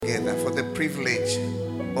privilege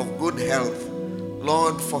of good health.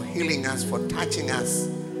 Lord, for healing us, for touching us,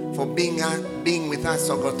 for being with us,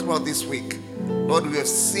 oh God, throughout this week. Lord, we have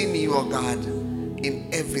seen you, oh God, in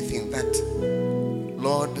everything that,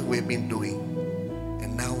 Lord, we've been doing.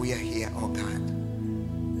 And now we are here, oh God,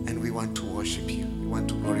 and we want to worship you. We want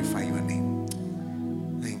to glorify your name.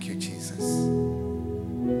 Thank you, Jesus.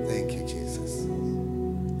 Thank you, Jesus.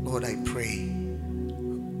 Lord, I pray,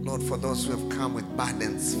 Lord, for those who have come with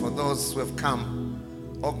burdens, for those who have come,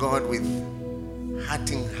 oh God, with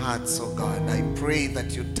hurting hearts, oh God, I pray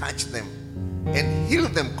that you touch them and heal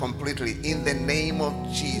them completely in the name of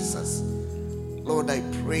Jesus. Lord, I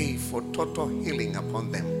pray for total healing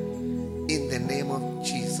upon them in the name of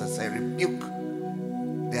Jesus. I rebuke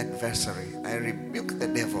the adversary. I rebuke the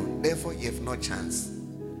devil. Devil, you have no chance.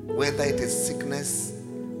 Whether it is sickness,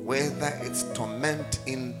 whether it's torment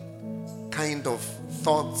in kind of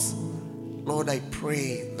thoughts, Lord, I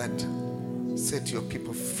pray that set your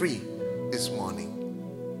people free this morning.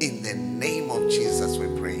 In the name of Jesus we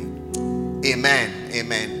pray. Amen,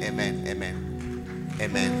 amen, amen, amen,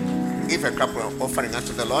 amen. Give a couple of offering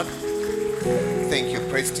unto the Lord. Thank you,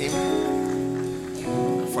 praise team,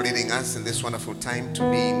 for leading us in this wonderful time to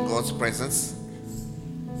be in God's presence.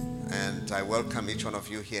 And I welcome each one of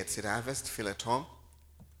you here at City Harvest. Feel at home.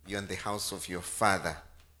 You're in the house of your Father.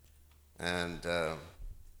 And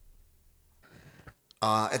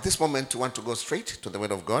at this moment, we want to go straight to the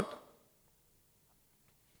Word of God.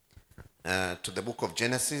 To the book of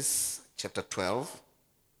Genesis, chapter 12.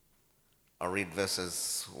 I'll read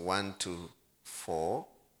verses 1 to 4.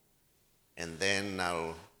 And then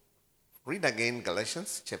I'll read again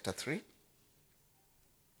Galatians, chapter 3.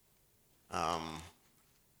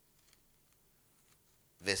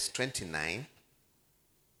 Verse 29.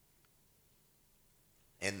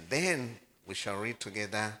 And then we shall read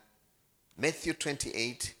together Matthew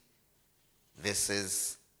 28,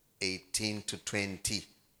 verses 18 to 20.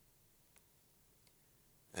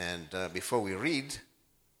 And before we read,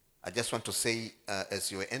 I just want to say,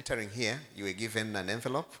 as you were entering here, you were given an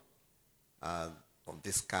envelope of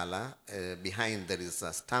this color. Behind there is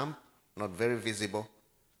a stamp, not very visible.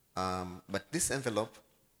 But this envelope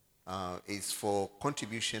is for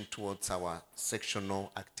contribution towards our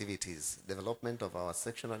sectional activities, development of our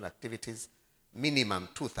sectional activities, minimum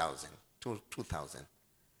 2,000.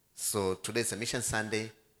 So today's a Mission Sunday.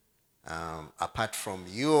 Apart from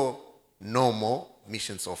your normal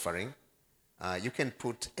missions offering, you can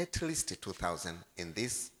put at least 2,000 in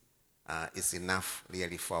this. Is enough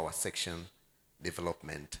really for our section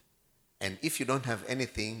development. And if you don't have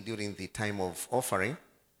anything during the time of offering,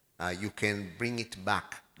 you can bring it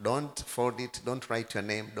back. Don't fold it, don't write your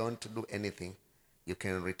name, don't do anything. You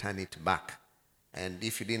can return it back. And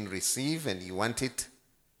if you didn't receive and you want it,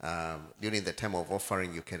 during the time of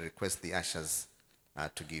offering, you can request the ushers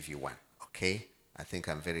to give you one. Okay? I think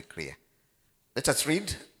I'm very clear. Let us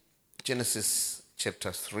read Genesis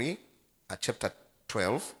chapter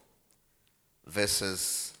 12,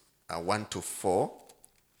 verses 1 to 4.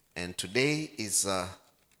 And today is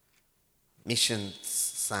Mission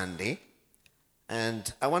Sunday.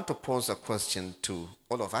 And I want to pose a question to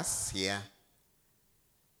all of us here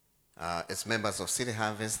as members of City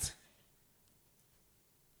Harvest.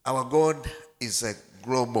 Our God is a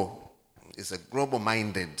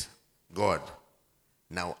global-minded God.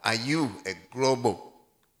 Now, are you a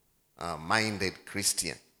global-minded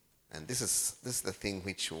Christian? And this is the thing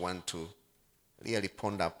which we want to really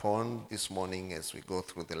ponder upon this morning as we go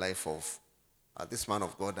through the life of this man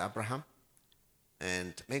of God, Abraham.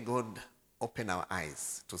 And may God open our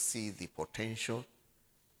eyes to see the potential,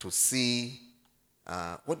 to see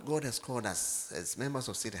what God has called us as members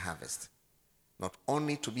of City Harvest. Not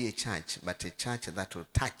only to be a church, but a church that will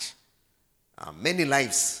touch many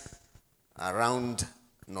lives around,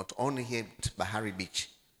 not only here at Bahari Beach,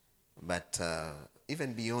 but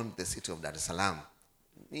even beyond the city of Dar es Salaam,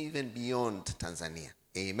 even beyond Tanzania.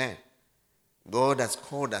 Amen. God has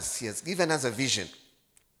called us. He has given us a vision.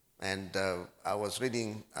 And I was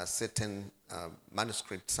reading a certain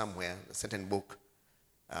manuscript somewhere, a certain book,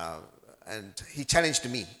 and he challenged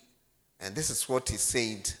me. And this is what he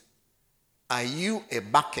said. Are you a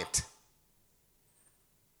bucket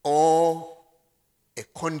or a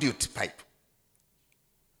conduit pipe?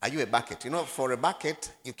 Are you a bucket? You know, for a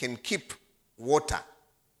bucket, you can keep water,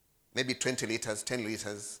 maybe 20 liters, 10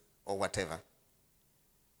 liters, or whatever.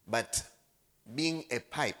 But being a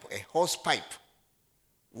pipe, a hose pipe,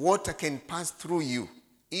 water can pass through you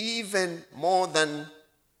even more than,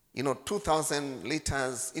 2,000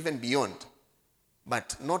 liters, even beyond.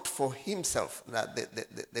 But not for himself.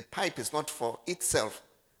 The pipe is not for itself,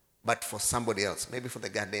 but for somebody else, maybe for the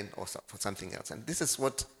garden or for something else. And this is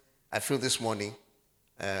what I feel this morning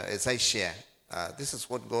as I share. This is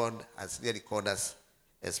what God has really called us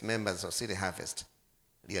as members of City Harvest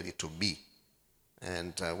really to be.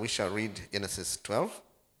 And we shall read Genesis 12,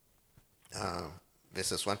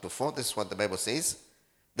 verses 1 to 4. This is what the Bible says.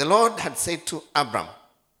 The Lord had said to Abram,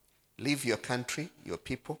 leave your country, your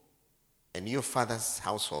people, and your father's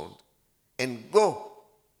household, and go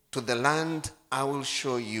to the land I will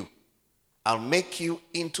show you. I'll make you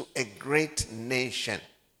into a great nation.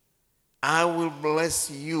 I will bless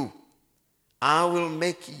you. I will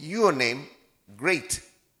make your name great,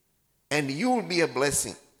 and you will be a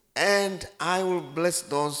blessing. And I will bless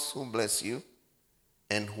those who bless you,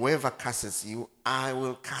 and whoever curses you, I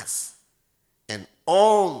will curse. And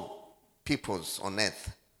all peoples on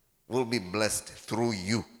earth will be blessed through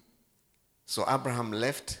you. So Abraham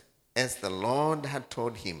left as the Lord had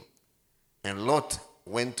told him, and Lot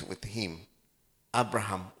went with him.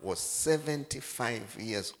 Abraham was 75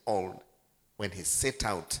 years old when he set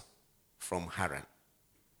out from Haran.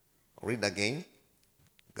 Read again,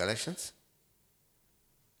 Galatians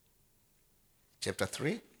chapter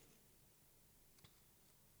 3.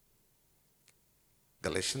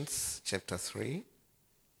 Galatians chapter 3,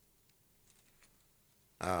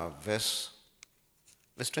 verse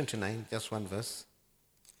 29, just one verse.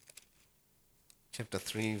 Chapter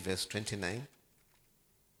 3, verse 29.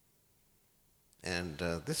 And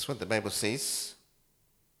this is what the Bible says.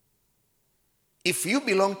 If you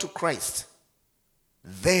belong to Christ,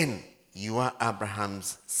 then you are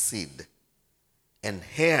Abraham's seed and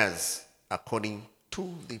heirs according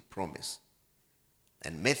to the promise.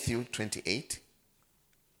 And Matthew 28,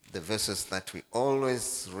 the verses that we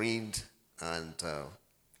always read and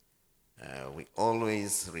we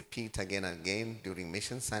always repeat again and again during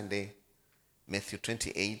Mission Sunday. Matthew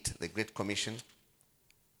 28, the Great Commission,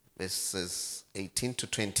 verses 18 to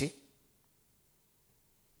 20.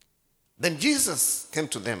 Then Jesus came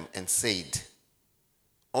to them and said,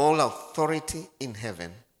 all authority in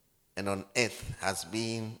heaven and on earth has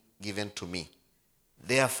been given to me.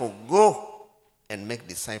 Therefore go and make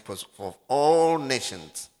disciples of all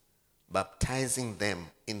nations, baptizing them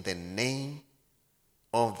in the name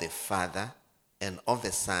of the Father and of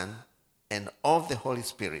the Son and of the Holy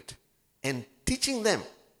Spirit, and teaching them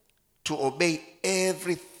to obey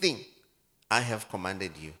everything I have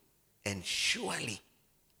commanded you. And surely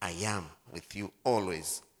I am with you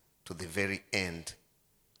always to the very end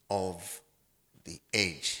of the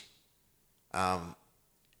age.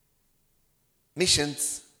 Mission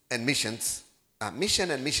and missions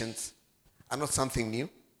are not something new.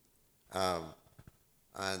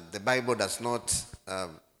 The Bible does not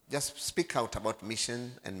just speak out about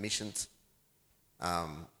mission and missions.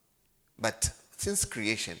 But since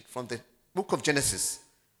creation, from the book of Genesis,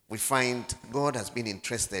 we find God has been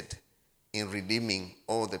interested in redeeming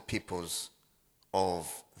all the peoples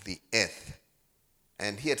of the earth.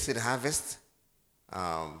 And here at City Harvest,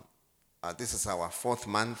 this is our 4th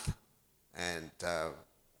month, and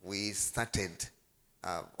we started,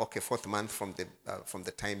 4th month from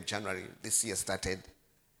the time January this year started,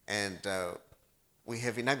 and we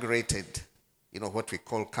have inaugurated, what we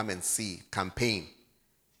call Come and See campaign,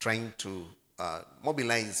 trying to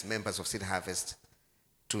mobilize members of City Harvest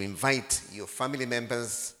to invite your family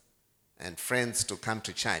members and friends to come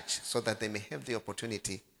to church so that they may have the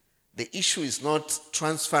opportunity. The issue is not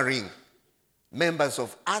transferring members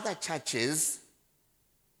of other churches,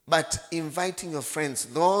 but inviting your friends,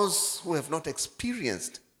 those who have not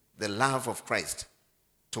experienced the love of Christ,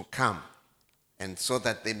 to come, and so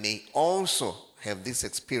that they may also have this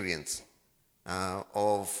experience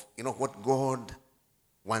of what God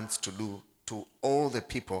wants to do to all the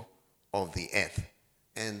people of the earth.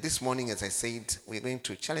 And this morning, as I said, we're going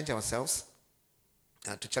to challenge ourselves,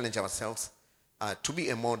 to be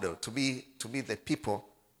a model, to be the people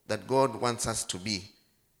that God wants us to be.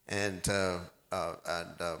 And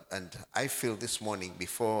I feel this morning,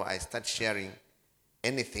 before I start sharing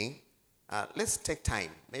anything, let's take time.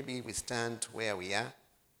 Maybe we stand where we are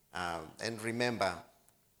and remember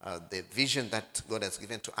the vision that God has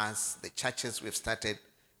given to us, the churches we've started.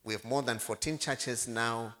 We have more than 14 churches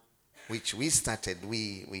now, which we started.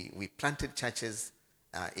 We planted churches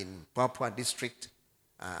in Papua district,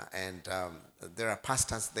 and there are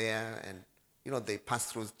pastors there, and they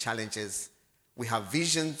pass through challenges. We have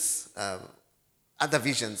visions, other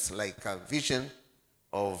visions, like a vision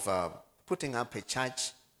of putting up a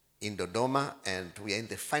church in Dodoma, and we are in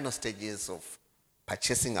the final stages of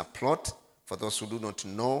purchasing a plot. For those who do not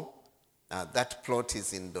know, that plot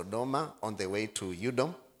is in Dodoma on the way to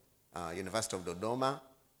UDOM, University of Dodoma.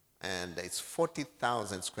 and it's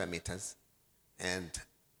 40,000 square meters. And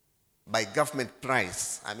by government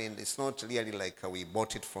price, I mean, it's not really like we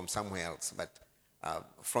bought it from somewhere else, but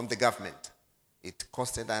from the government, it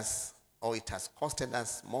has costed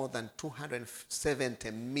us more than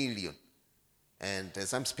 270 million. And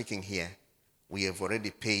as I'm speaking here, we have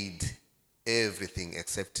already paid everything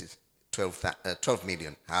except 12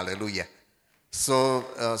 million. Hallelujah. So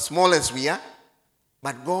small as we are,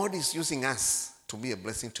 but God is using us to be a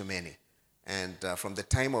blessing to many. And from the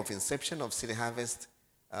time of inception of City Harvest,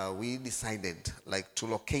 we decided to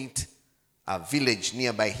locate a village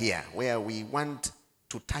nearby here where we want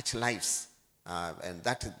to touch lives. And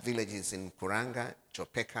that village is in Kuranga,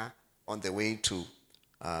 Chopeka, on the way to,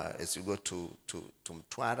 as you go to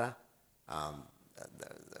Mtwara,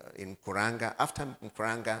 in Kuranga. After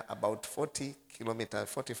Kuranga, about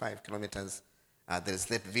 45 kilometers, there's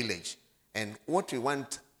that village. And what we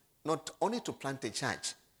want, not only to plant a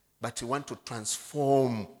church, but we want to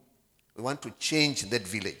transform. We want to change that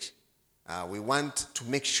village. We want to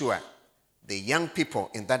make sure the young people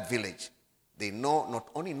in that village, they not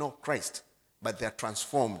only know Christ, but they are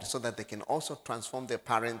transformed so that they can also transform their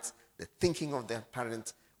parents, the thinking of their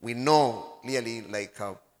parents. We know clearly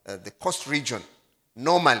the coast region,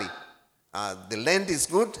 normally the land is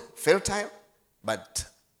good, fertile, but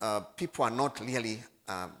people are not really,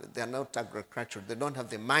 they are not agricultural. They don't have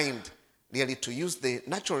the mind really to use the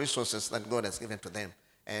natural resources that God has given to them.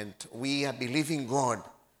 And we are believing God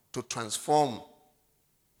to transform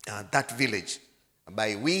that village.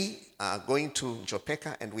 We are going to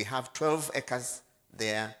Jopeka, and we have 12 acres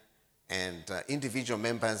there. And individual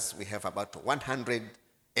members, we have about 100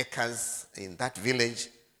 acres in that village.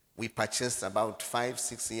 We purchased about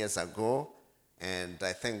 5-6 years ago. And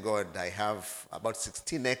I thank God I have about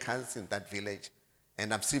 16 acres in that village.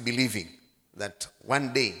 And I'm still believing that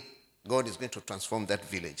one day God is going to transform that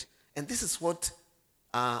village. And this is what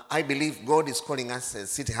I believe God is calling us as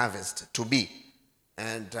City Harvest to be.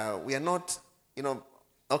 And we are not,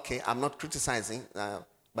 I'm not criticizing,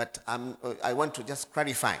 but I want to just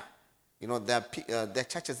clarify. There are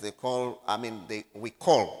churches we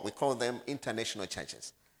call them international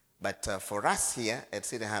churches. But for us here at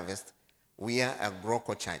City Harvest, we are a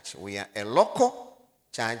local church. We are a local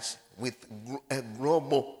church with a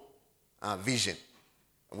global vision.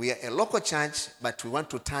 We are a local church, but we want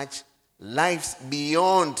to touch lives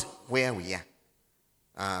beyond where we are.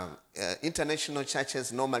 International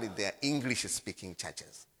churches, normally they are English-speaking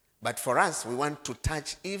churches. But for us, we want to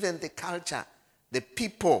touch even the culture, the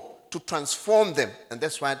people, to transform them. And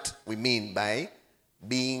that's what we mean by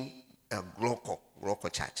being a local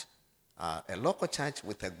church. A local church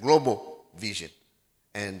with a global vision.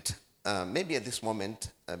 And maybe at this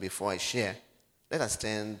moment, before I share, let us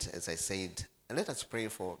stand, as I said, and let us pray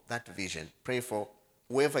for that vision. Pray for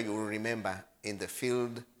whoever you will remember in the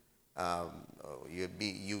field. I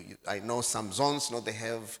know some zones, they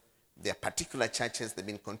have their particular churches they've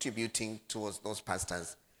been contributing towards those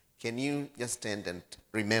pastors. Can you just stand and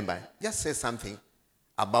remember? Just say something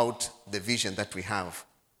about the vision that we have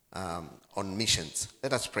on missions.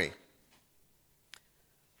 Let us pray.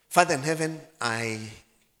 Father in heaven, I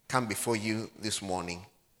come before you this morning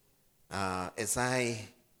as I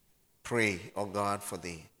pray, oh God, for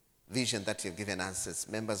the vision that you've given us as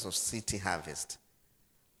members of City Harvest.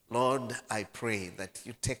 Lord, I pray that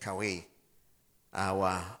you take away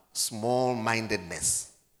our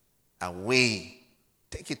small-mindedness,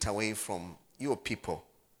 take it away from your people.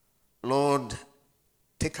 Lord,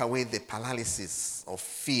 take away the paralysis of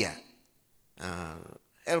fear.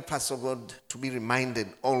 Help us, oh God, to be reminded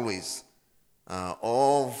always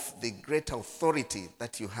of the great authority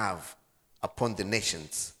that you have upon the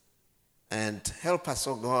nations. And help us,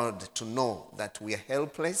 oh God, to know that we are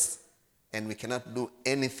helpless and we cannot do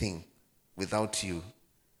anything without you.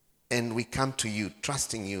 And we come to you,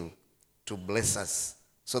 trusting you to bless us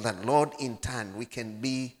so that, Lord, in turn, we can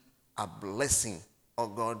be a blessing, oh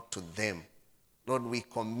God, to them. Lord, we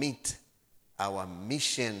commit our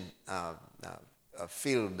mission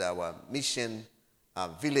field, our mission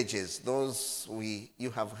villages, those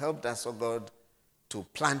you have helped us, oh God, to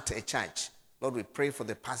plant a church. Lord, we pray for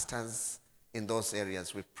the pastors in those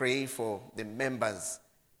areas. We pray for the members.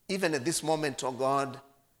 Even at this moment, oh God,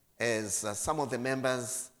 as some of the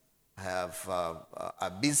members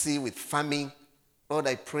are busy with farming, Lord,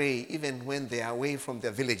 I pray even when they are away from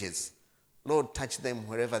their villages, Lord, touch them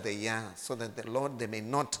wherever they are so that, they may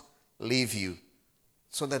not leave you,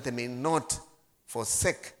 so that they may not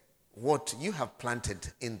forsake what you have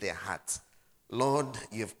planted in their hearts. Lord,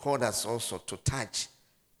 you have called us also to touch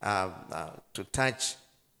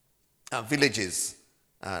villages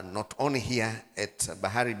not only here at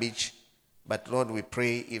Bahari Beach, but Lord, we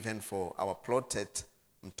pray even for our plot at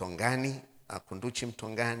Mtongani, Kunduchi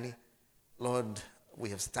Mtongani. Lord, we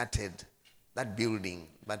have started that building,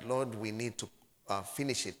 but Lord, we need to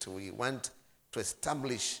finish it. We want to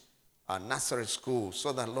establish a nursery school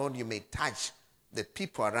so that, Lord, you may touch the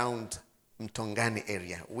people around Mtongani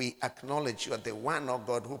area. We acknowledge you are the one, oh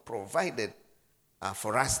God, who provided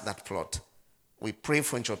for us that plot. We pray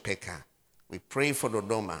for Njopeka. We pray for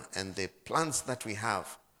Dodoma and the plans that we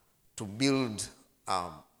have to build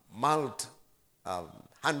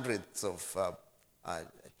hundreds of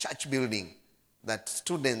church building that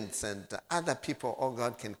students and other people, oh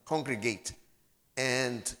God, can congregate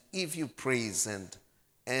and give you praise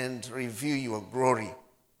and reveal your glory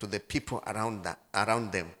to the people around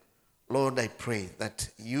them. Lord, I pray that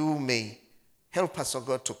you may help us, oh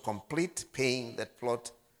God, to complete paying that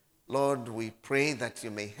plot. Lord, we pray that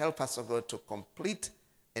you may help us, oh God, to complete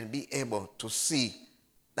and be able to see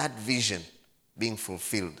that vision being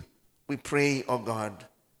fulfilled. We pray, oh God,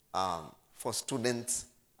 for students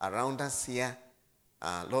around us here.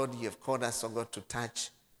 Lord, you have called us, oh God, to touch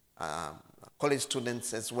college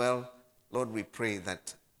students as well. Lord, we pray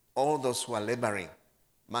that all those who are laboring,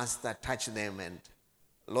 Master, touch them and,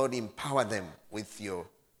 Lord, empower them with your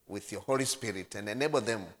Holy Spirit and enable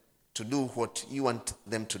them to do what you want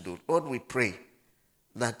them to do. Lord, we pray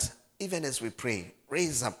that even as we pray,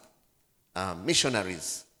 raise up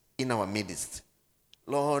missionaries in our midst,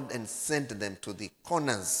 Lord, and send them to the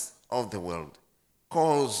corners of the world.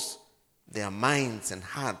 Cause their minds and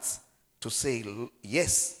hearts to say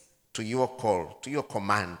yes to your call, to your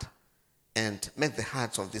command, and make the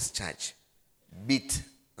hearts of this church beat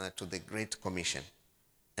to the Great Commission.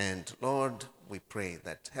 And Lord, we pray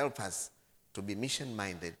that help us to be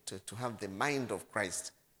mission-minded, to have the mind of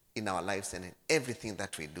Christ in our lives and in everything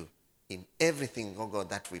that we do, in everything, oh God,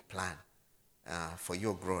 that we plan for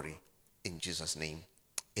your glory. In Jesus' name,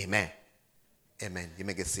 amen. Amen. You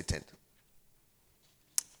may get seated.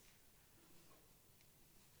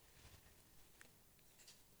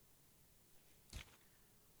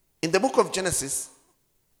 In the book of Genesis,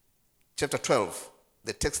 chapter 12,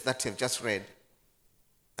 the text that you've just read,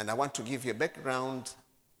 and I want to give you a background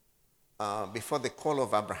before the call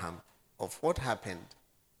of Abraham of what happened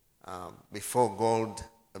before God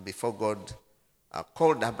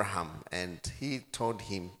called Abraham and he told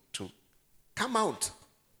him to come out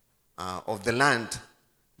of the land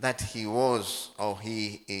that he was, or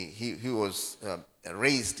he was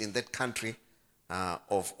raised in that country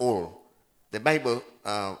of Ur. The Bible,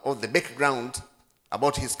 or the background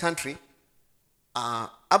about his country,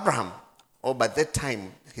 Abraham, or by that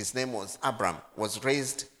time his name was Abram, was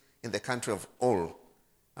raised in the country of Ur.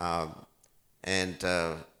 And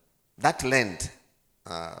that land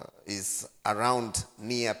is around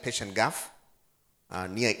near Persian Gulf,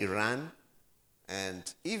 near Iran,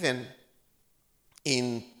 and even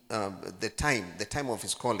in the time of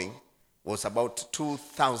his calling was about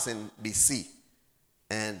 2000 BC.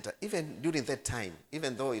 And even during that time,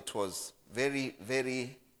 even though it was very,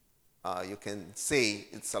 very, you can say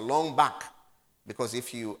it's a long back, because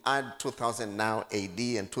if you add 2000 now AD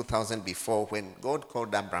and 2000 before, when God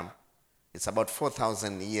called Abram, it's about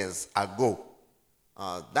 4,000 years ago.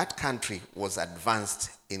 That country was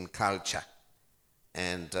advanced in culture.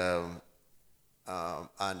 And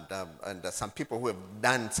some people who have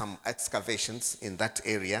done some excavations in that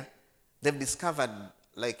area, they've discovered,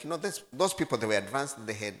 like, those people, they were advanced.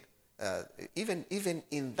 They had, even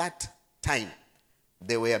in that time,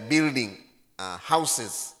 they were building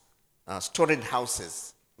houses, storage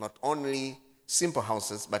houses, not only simple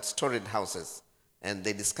houses, but storage houses. And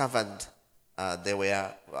they discovered there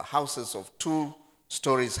were houses of 2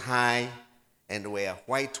 stories high and were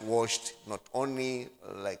whitewashed, not only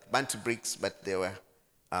like burnt bricks, but they were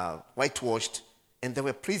whitewashed, and they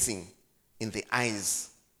were pleasing in the eyes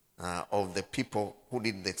of the people who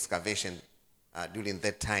did the excavation during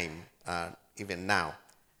that time, even now.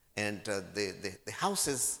 And the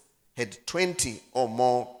houses had 20 or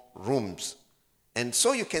more rooms. And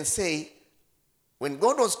so you can say, when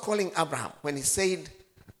God was calling Abraham, when he said,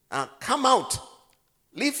 come out,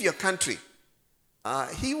 leave your country,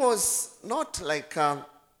 he was not like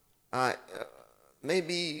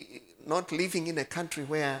maybe not living in a country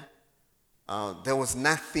where there was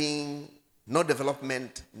nothing, no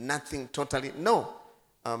development, nothing totally. No.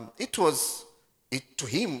 To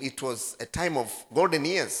him, it was a time of golden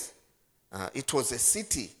years. It was a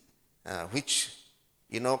city which,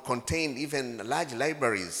 contained even large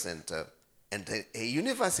libraries and a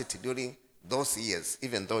university during those years,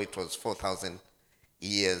 even though it was 4,000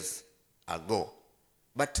 years ago.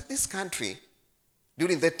 But this country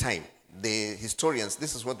During that time, the historians,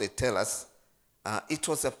 this is what they tell us, it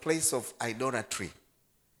was a place of idolatry.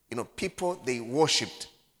 People, they worshipped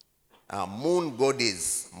moon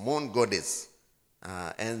goddess,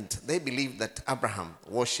 and they believed that Abraham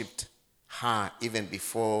worshipped her even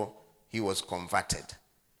before he was converted.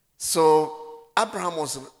 So Abraham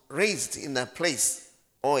was raised in a place,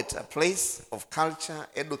 or at a place of culture,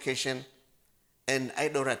 education, and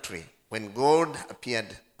idolatry when God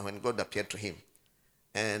appeared to him.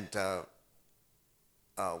 And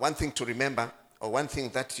one thing to remember, or one thing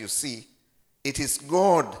that you see, it is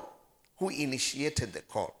God who initiated the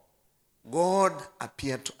call. God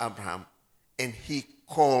appeared to Abraham and he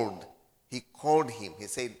called him. He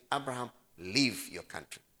said, Abraham, leave your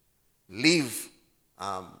country. Leave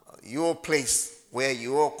your place where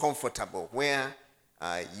you're comfortable, where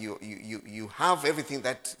you have everything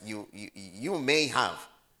that you may have.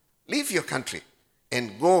 Leave your country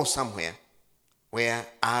and go somewhere where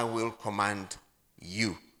I will command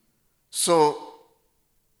you. So,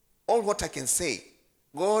 all what I can say,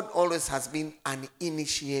 God always has been an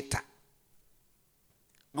initiator.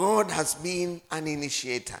 God has been an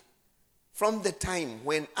initiator. From the time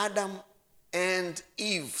when Adam and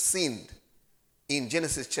Eve sinned in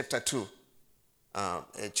Genesis chapter 2,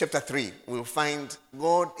 chapter 3, we'll find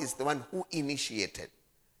God is the one who initiated.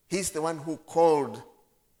 He's the one who called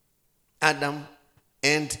Adam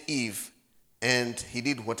and Eve, and he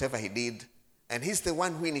did whatever he did. And he's the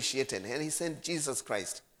one who initiated, and he sent Jesus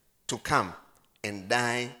Christ to come and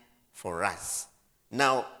die for us.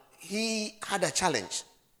 Now, he had a challenge,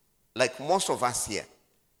 like most of us here.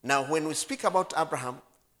 Now, when we speak about Abraham,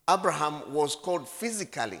 Abraham was called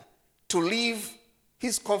physically to leave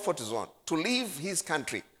his comfort zone, to leave his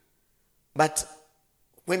country. But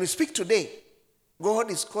when we speak today, God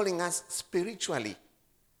is calling us spiritually.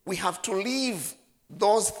 We have to leave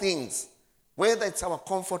those things, whether it's our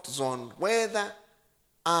comfort zone, whether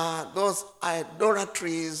those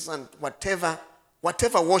idolatries and whatever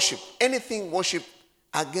worship, anything worship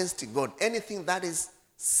against God, anything that is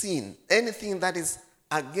sin, anything that is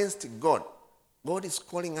against God. God is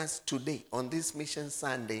calling us today on this Mission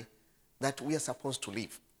Sunday that we are supposed to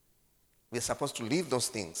leave. We are supposed to leave those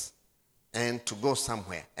things and to go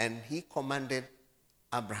somewhere. And he commanded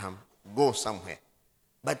Abraham, go somewhere.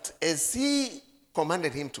 But as he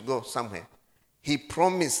commanded him to go somewhere, he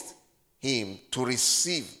promised him to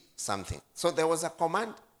receive something. So there was a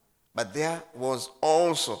command, but there was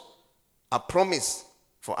also a promise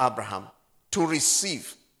for Abraham to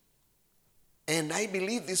receive. And I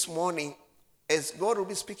believe this morning, as God will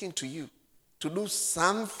be speaking to you, to do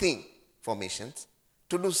something for missions,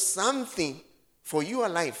 to do something for your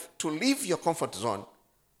life, to leave your comfort zone,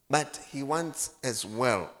 but he wants as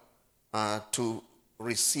well to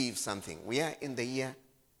receive something. We are in the year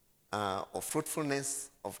of fruitfulness,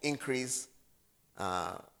 of increase.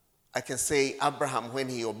 I can say Abraham, when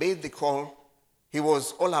he obeyed the call, he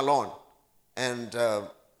was all alone. And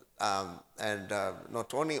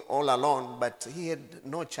not only all alone, but he had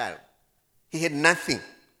no child. He had nothing,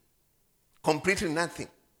 completely nothing.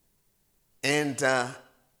 And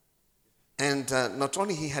not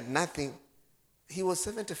only he had nothing, he was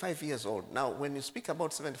 75 years old. Now, when you speak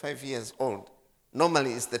about 75 years old,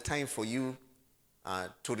 normally it's the time for you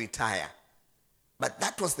to retire. But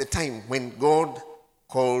that was the time when God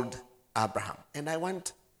called Abraham. And I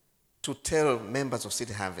want to tell members of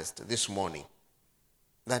City Harvest this morning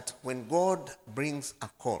that when God brings a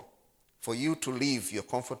call for you to leave your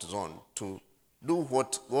comfort zone, to do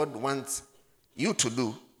what God wants you to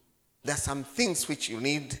do, there are some things which you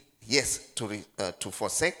need, yes, to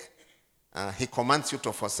forsake. He commands you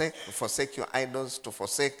to forsake your idols, to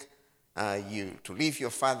forsake you, to leave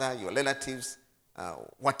your father, your relatives,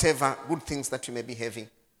 whatever good things that you may be having.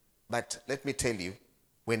 But let me tell you,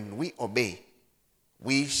 when we obey,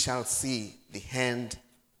 we shall see the hand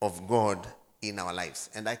of God in our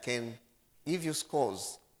lives. And I can give you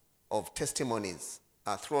scores of testimonies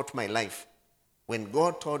throughout my life when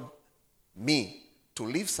God told me to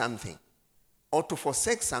leave something or to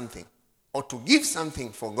forsake something or to give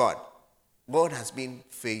something for God. God has been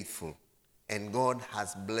faithful and God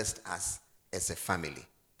has blessed us as a family.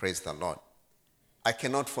 Praise the Lord. I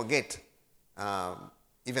cannot forget,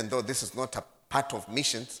 even though this is not a part of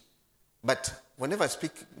missions, but whenever I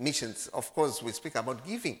speak missions, of course, we speak about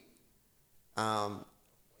giving.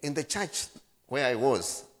 In the church where I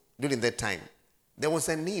was during that time, there was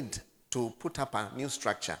a need to put up a new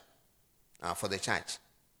structure for the church.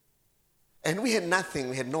 And we had nothing,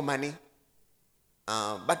 we had no money.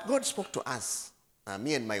 But God spoke to us,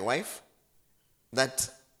 me and my wife, that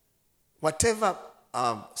whatever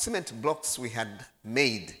cement blocks we had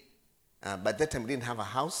made, By that time, we didn't have a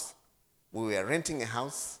house. We were renting a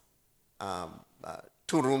house,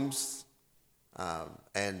 2 rooms,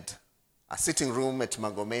 and a sitting room at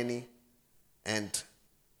Magomeni. And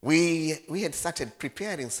we had started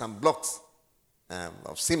preparing some blocks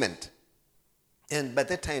of cement. And by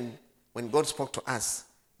that time, when God spoke to us,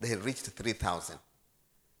 they had reached 3,000.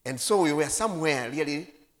 And so we were somewhere really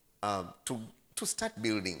to start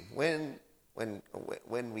building. When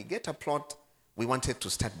we get a plot, we wanted to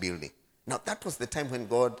start building. Now, that was the time when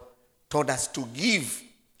God told us to give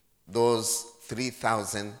those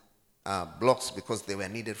 3,000 blocks because they were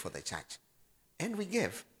needed for the church. And we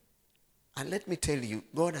gave. And let me tell you,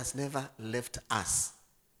 God has never left us.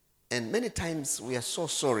 And many times we are so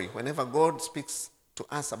sorry whenever God speaks to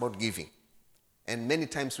us about giving. And many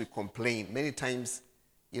times we complain. Many times,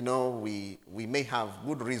 we may have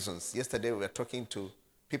good reasons. Yesterday we were talking to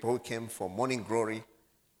people who came for morning glory.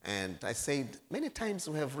 And I said, many times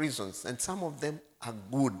we have reasons. And some of them are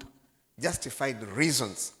good, justified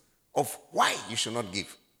reasons of why you should not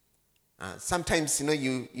give. Sometimes,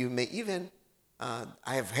 you may even,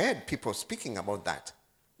 I have heard people speaking about that.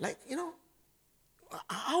 Like,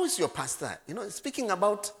 how is your pastor? Speaking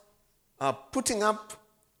about putting up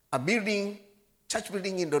a building, church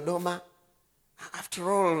building in Dodoma.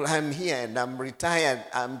 After all, I'm here and I'm retired.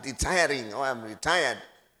 I'm retiring or I'm retired.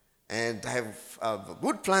 And I have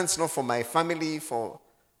good plans, for my family, or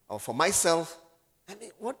for myself. I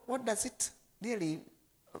mean, what does it really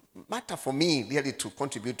matter for me really to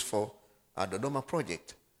contribute for a Dodoma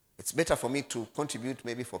project? It's better for me to contribute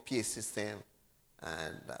maybe for PA system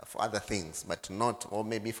and for other things, but not, or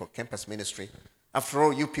maybe for campus ministry. After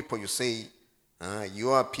all, you people, you say,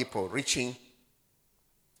 you are people reaching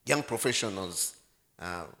young professionals,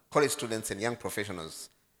 college students and young professionals.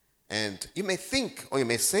 And you may think, or you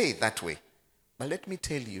may say it that way, but let me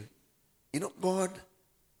tell you, God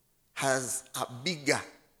has a bigger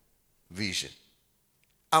vision.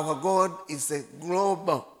 Our God is a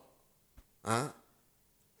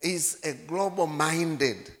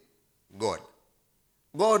global-minded God.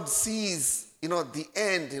 God sees, the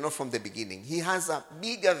end, from the beginning. He has a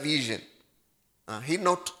bigger vision. He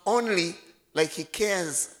not only, he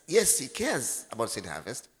cares, yes, he cares about Seed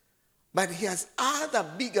Harvest, but he has other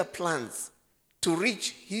bigger plans to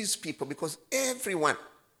reach his people, because everyone,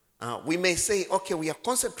 we may say, okay, we are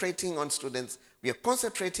concentrating on students, we are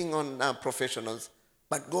concentrating on professionals,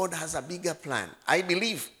 but God has a bigger plan. I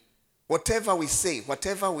believe whatever we say,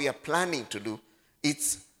 whatever we are planning to do,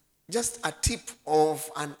 it's just a tip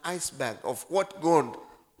of an iceberg of what God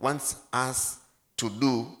wants us to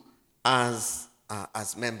do as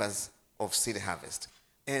members of Seed Harvest.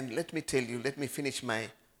 And let me tell you, let me finish my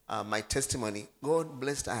testimony. God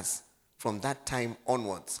blessed us from that time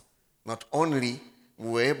onwards. Not only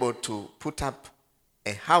were we able to put up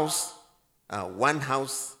a house, one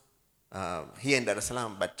house here in Dar es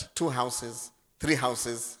Salaam, but 2 houses, 3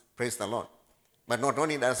 houses, praise the Lord. But not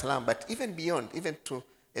only in Dar es Salaam, but even beyond, even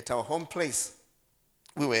at our home place,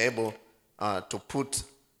 we were able to put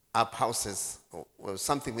up houses, or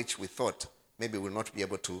something which we thought maybe we'll not be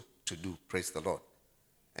able to do, praise the Lord.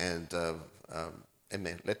 And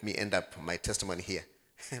amen. Let me end up my testimony here.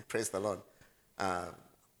 Praise the Lord.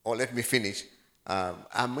 Or let me finish.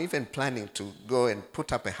 I'm even planning to go and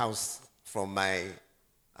put up a house from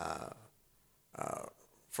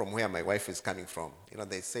from where my wife is coming from.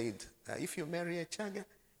 They said, if you marry a Chaga,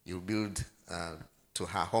 you build to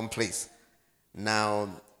her home place. Now,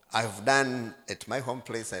 I've done at my home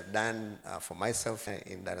place, I've done for myself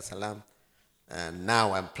in Dar es Salaam. And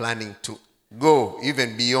now I'm planning to go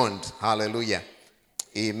even beyond. Hallelujah.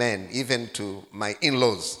 Amen. Even to my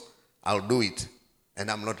in-laws, I'll do it. And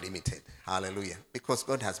I'm not limited. Hallelujah. Because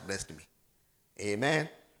God has blessed me. Amen.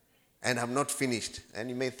 And I'm not finished. And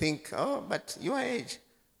you may think, oh, but your age,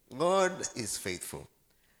 God is faithful.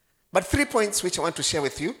 But 3 points which I want to share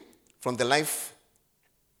with you from the life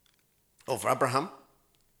of Abraham,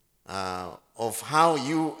 of how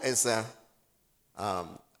you as a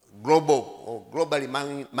global or globally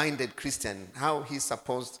minded Christian, how she's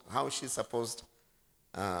supposed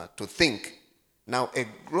to think. Now, a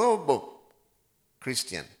global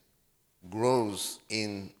Christian grows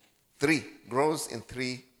in three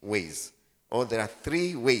ways, or there are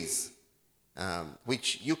 3 ways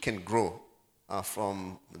which you can grow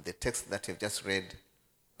from the text that you've just read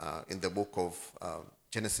in the book of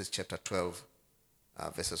Genesis chapter 12,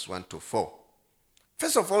 verses 1 to 4.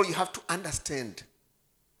 First of all, you have to understand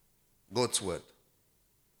God's word.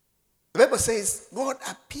 The Bible says God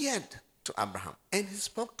appeared to Abraham and he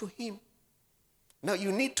spoke to him. Now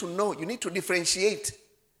you need to know, you need to differentiate.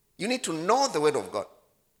 You need to know the word of God.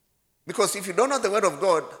 Because if you don't know the word of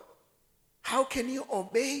God, How can you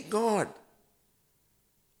obey God?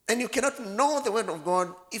 And you cannot know the word of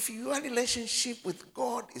God if your relationship with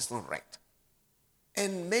God is not right.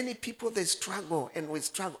 And many people, they struggle and we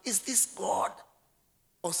struggle. Is this God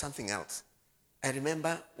or something else? I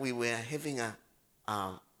remember we were having a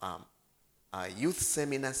youth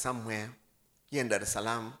seminar somewhere here in Dar es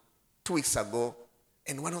Salaam 2 weeks ago.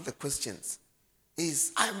 And one of the questions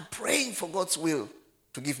is, I'm praying for God's will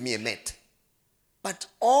to give me a mate. But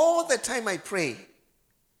all the time I pray,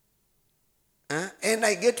 and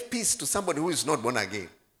I get peace to somebody who is not born again.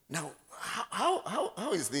 Now,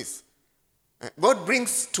 how is this? God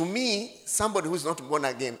brings to me somebody who is not born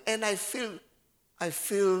again, and I feel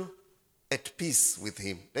at peace with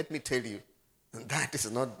him. Let me tell you, that is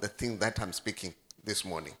not the thing that I'm speaking this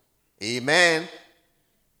morning. Amen.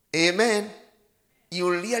 Amen.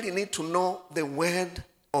 You really need to know the word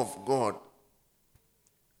of God.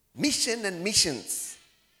 Mission and missions,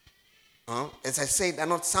 as I said, are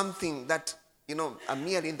not something that, are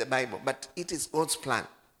merely in the Bible, but it is God's plan.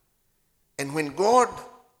 And when God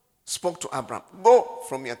spoke to Abraham, go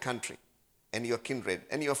from your country and your kindred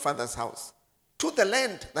and your father's house to the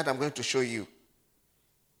land that I'm going to show you.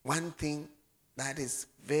 One thing that is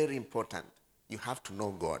very important, you have to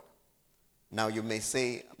know God. Now you may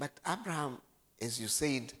say, but Abraham, as you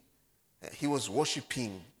said, he was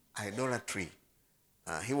worshiping idolatry.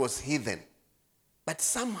 He was heathen. But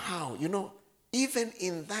somehow, even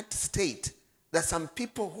in that state, there are some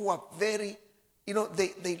people who are very,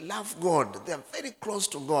 they love God. They are very close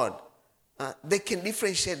to God. They can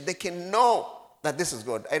differentiate. They can know that this is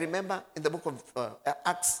God. I remember in the book of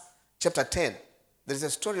Acts chapter 10, there is a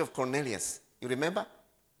story of Cornelius. You remember?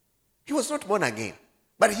 He was not born again.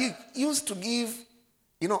 But he used to give,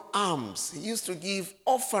 alms. He used to give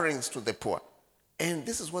offerings to the poor. And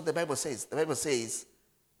this is what the Bible says. The Bible says,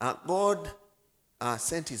 God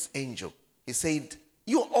sent his angel. He said,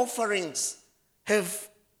 your offerings have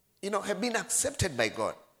been accepted by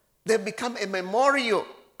God. They've become a memorial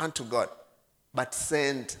unto God. But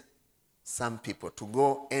send some people to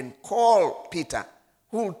go and call Peter,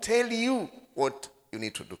 who will tell you what you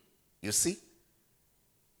need to do. You see?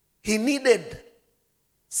 He needed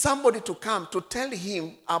somebody to come to tell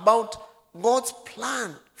him about God's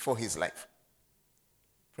plan for his life.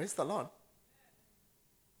 Praise the Lord.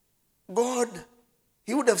 God,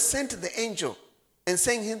 he would have sent the angel and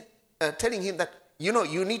telling him that,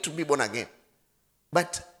 you need to be born again.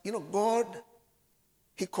 But, God,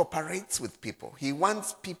 he cooperates with people. He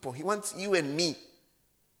wants people. He wants you and me.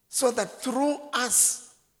 So that through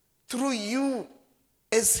us, through you,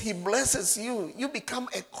 as he blesses you, you become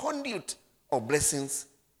a conduit of blessings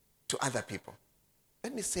to other people.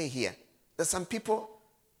 Let me say here, there's some people,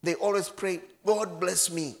 they always pray, God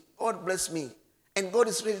bless me, God bless me. And God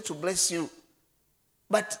is ready to bless you.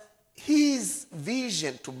 But his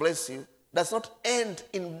vision to bless you does not end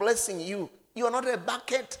in blessing you. You are not a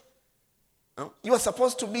bucket. No? You are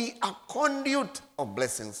supposed to be a conduit of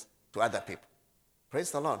blessings to other people.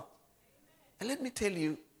 Praise the Lord. And let me tell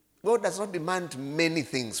you, God does not demand many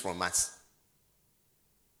things from us.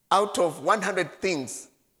 Out of 100 things,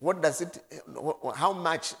 how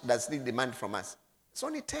much does he demand from us? It's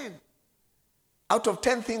only 10. Out of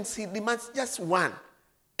 10 things, he demands just one.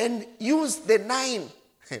 And use the 9.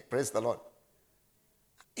 Praise the Lord.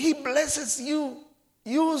 He blesses you.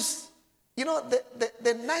 Use,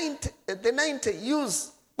 the 90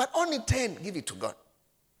 use, but only 10 give it to God.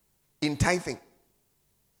 In tithing.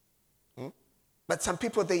 But some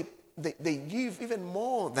people, they give even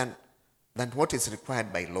more than what is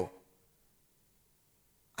required by law.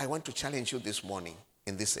 I want to challenge you this morning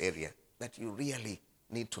in this area that you really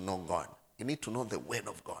need to know God. You need to know the word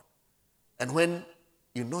of God. And when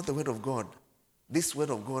you know the word of God, this word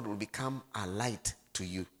of God will become a light to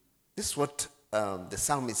you. This is what the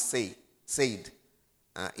psalmist said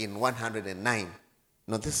in 109.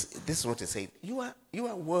 No, this is what he said.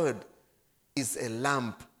 Your word is a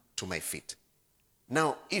lamp to my feet.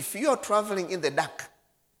 Now, if you are traveling in the dark,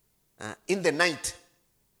 in the night,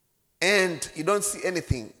 and you don't see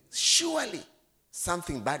anything, surely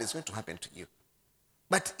something bad is going to happen to you.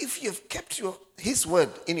 But if you've kept his word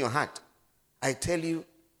in your heart, I tell you,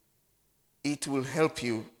 it will help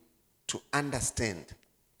you to understand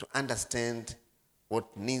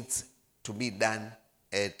what needs to be done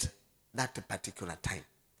at that particular time.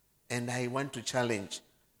 And I want to challenge,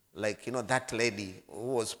 that lady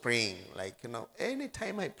who was praying,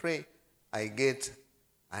 anytime I pray, I get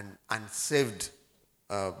an unsaved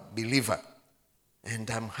believer. And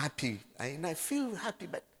I'm happy. I feel happy,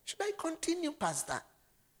 but should I continue, Pastor?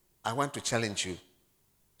 I want to challenge you.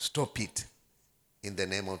 Stop it in the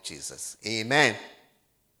name of Jesus. Amen.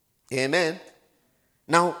 Amen.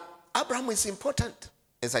 Now, Abraham is important,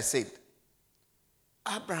 as I said.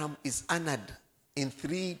 Abraham is honored in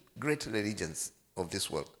 3 great religions of this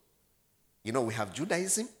world. You know, we have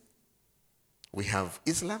Judaism, we have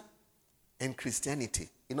Islam, and Christianity.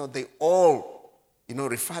 You know, they all,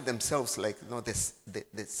 refer themselves like,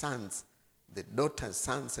 the sons, the daughters,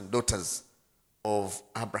 sons and daughters of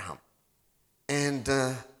Abraham. And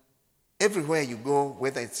everywhere you go,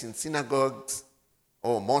 whether it's in synagogues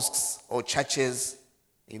or mosques or churches,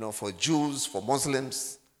 for Jews, for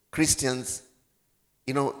Muslims, Christians,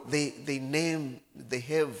 they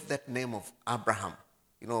have that name of Abraham,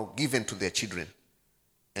 given to their children.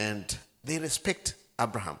 And they respect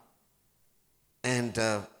Abraham. And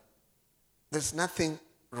there's nothing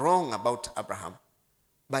wrong about Abraham.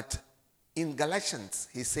 But in Galatians,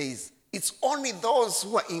 he says, it's only those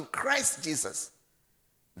who are in Christ Jesus.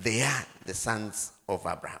 They are the sons of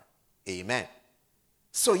Abraham. Amen.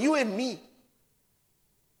 So you and me,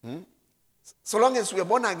 so long as we are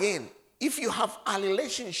born again, if you have a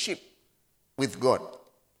relationship with God,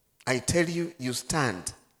 I tell you, you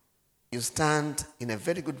stand in a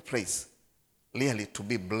very good place, really, to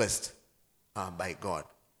be blessed by God.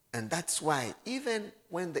 And that's why even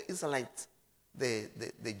when the Israelites,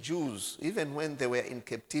 the Jews, even when they were in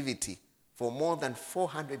captivity for more than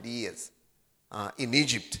 400 years in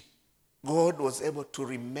Egypt, God was able to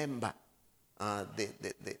remember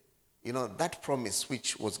that promise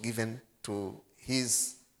which was given to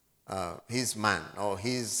his man, or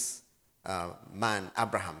his man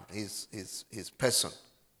Abraham, his person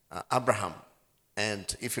Abraham.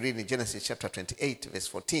 And if you read in Genesis chapter 28 verse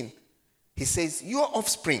 14, he says, your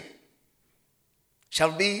offspring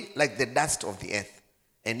shall be like the dust of the earth,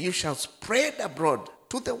 and you shall spread abroad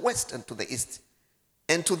to the west and to the east,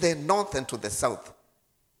 and to the north and to the south.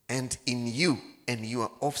 And in you and your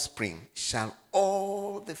offspring shall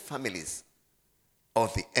all the families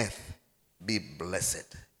of the earth be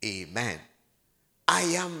blessed. Amen. I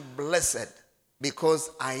am blessed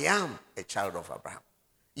because I am a child of Abraham.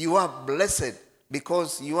 You are blessed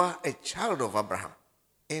because you are a child of Abraham.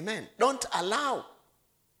 Amen. Don't allow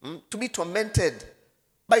to be tormented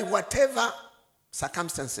by whatever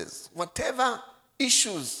circumstances, whatever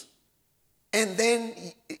issues. And then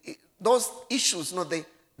those issues,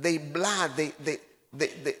 they blur, the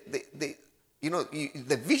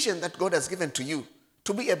vision that God has given to you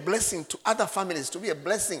to be a blessing to other families, to be a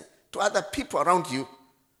blessing to other people around you.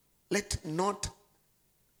 Let not,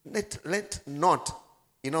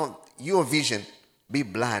 your vision be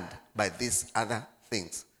blurred by these other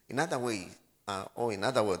things. In other words,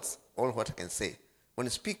 all what I can say, when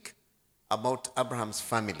you speak about Abraham's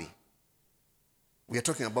family, we are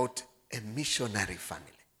talking about a missionary family.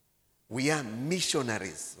 We are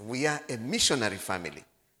missionaries. We are a missionary family.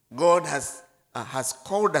 God has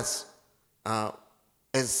called us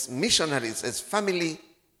as missionaries, as family,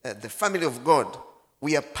 the family of God.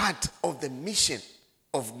 We are part of the mission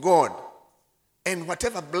of God. And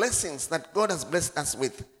whatever blessings that God has blessed us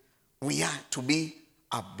with, we are to be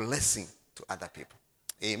a blessing to other people.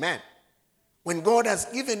 Amen. When God has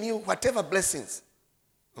given you whatever blessings,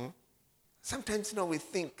 sometimes, we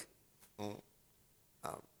think,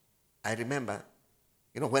 I remember,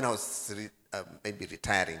 when I was maybe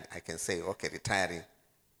retiring, I can say, okay, retiring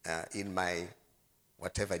in my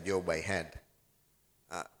whatever job I had,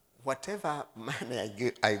 whatever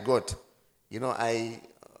money I got,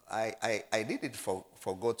 I did it for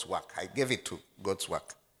God's work. I gave it to God's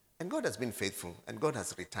work. And God has been faithful, and God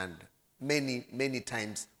has returned many, many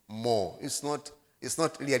times more. It's not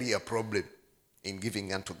really a problem in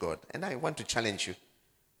giving unto God. And I want to challenge you,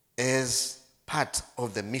 as part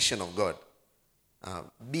of the mission of God,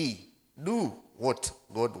 do what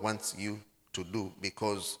God wants you to do,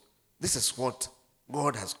 because this is what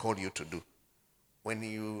God has called you to do. When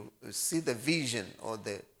you see the vision, or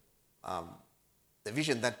the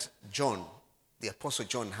vision that John, the Apostle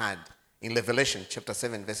John, had in Revelation chapter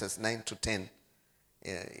 7 verses 9 to 10,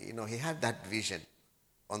 he had that vision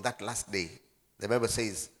on that last day. The Bible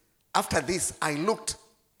says, after this I looked,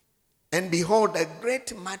 and behold, a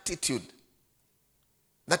great multitude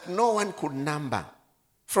that no one could number,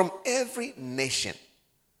 from every nation.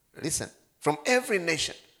 Listen, from every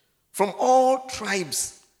nation, from all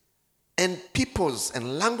tribes and peoples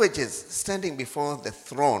and languages, standing before the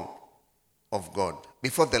throne of God,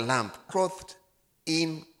 before the Lamb, clothed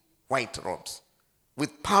in white robes,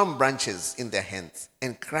 with palm branches in their hands,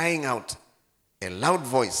 and crying out a loud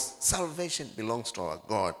voice, salvation belongs to our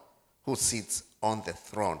God who sits on the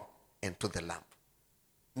throne and to the Lamb.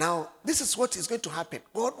 Now, this is what is going to happen.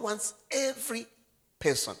 God wants every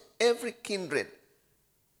person, every kindred,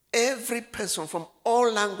 Every person from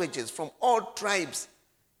all languages, from all tribes,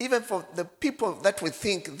 even for the people that we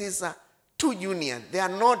think these are too union, they are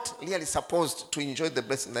not really supposed to enjoy the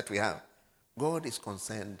blessing that we have. God is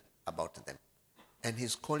concerned about them. And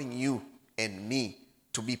he's calling you and me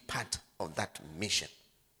to be part of that mission.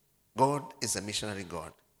 God is a missionary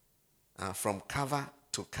God. From cover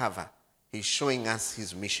to cover, he's showing us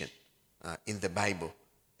his mission in the Bible.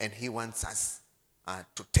 And he wants us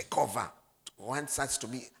to take over. He wants us to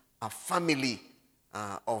be a family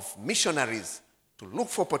of missionaries, to look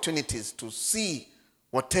for opportunities, to see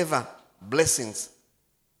whatever blessings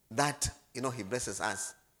that he blesses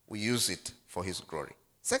us, we use it for his glory.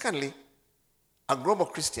 Secondly, a global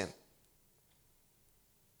Christian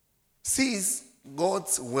sees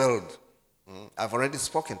God's world. I've already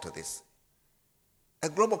spoken to this. A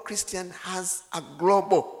global Christian has a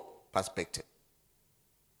global perspective.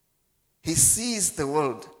 He sees the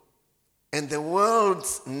world and the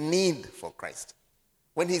world's need for Christ.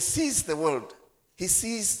 When he sees the world, he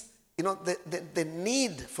sees the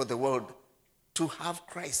need for the world to have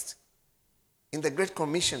Christ. In the Great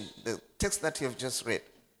Commission, the text that you have just read,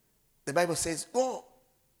 the Bible says, go.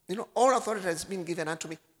 All authority has been given unto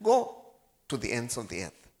me. Go to the ends of the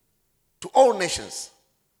earth, to all nations.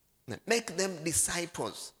 Make them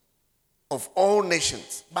disciples of all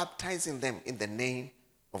nations, baptizing them in the name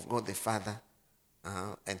of God the Father,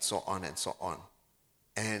 and so on and so on.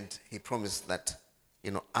 And he promised that,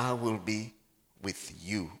 I will be with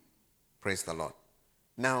you. Praise the Lord.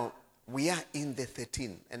 Now, we are in the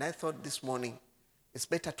 13, and I thought this morning it's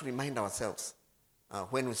better to remind ourselves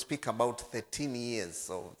when we speak about 13 years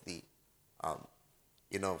of the,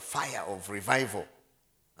 fire of revival,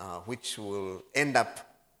 which will end up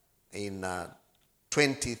in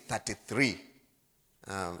 2033.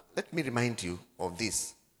 Let me remind you of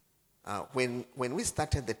this. When we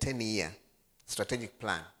started the 10-year strategic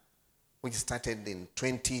plan, which started in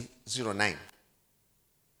 2009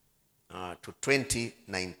 to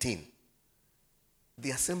 2019,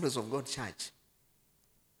 the Assemblies of God Church,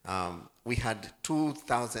 we had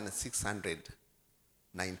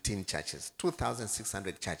 2,619 churches,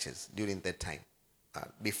 2,600 churches during that time,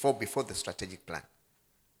 before the strategic plan.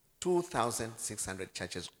 2,600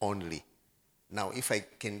 churches only. Now, if I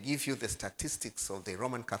can give you the statistics of the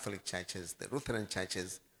Roman Catholic churches, the Lutheran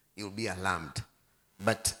churches, you'll be alarmed.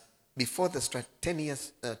 But before the 10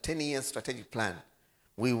 years strategic plan,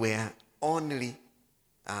 we were only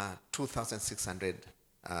 2,600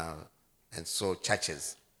 and so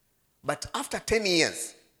churches. But after 10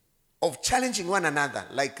 years of challenging one another,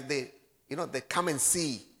 like the Come and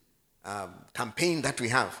See campaign that we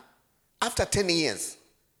have, after 10 years,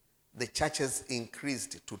 the churches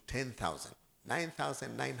increased to 10,000.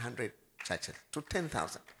 9,900 churches to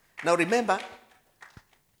 10,000. Now remember,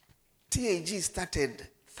 TAG started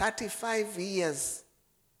 35 years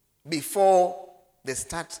before the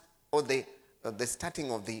start or the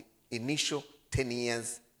starting of the initial 10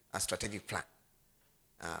 years strategic plan.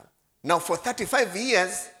 Now for 35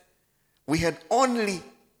 years, we had only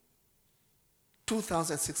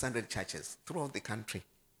 2,600 churches throughout the country.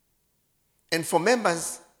 And for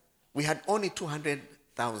members, we had only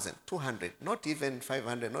 200,000, 200, not even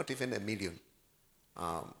 500, not even 1 million.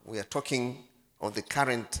 We are talking of the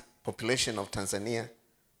current population of Tanzania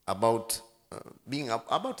about being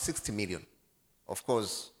about 60 million. Of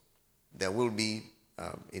course, there will be,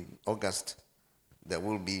 in August, there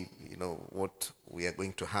will be, what we are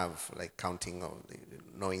going to have, like counting or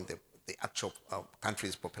knowing the actual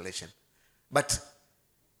country's population. But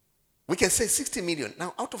we can say 60 million.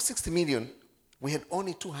 Now, out of 60 million, we had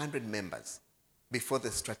only 200 members before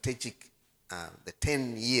the strategic, the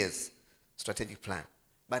 10 years strategic plan.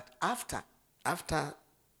 But after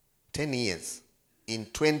 10 years, in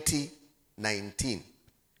 2019,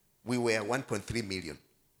 we were 1.3 million.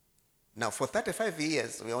 Now, for 35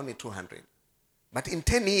 years, we were only 200. But in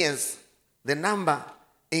 10 years, the number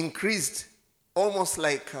increased almost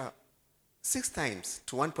like 6 times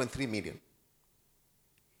to 1.3 million.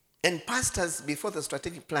 And pastors, before the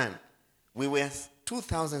strategic plan, we were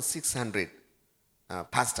 2,600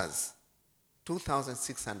 pastors.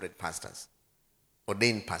 2,600 pastors,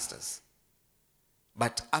 ordained pastors.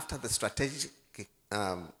 But after the strategic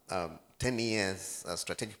 10 years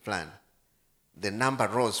strategic plan, the number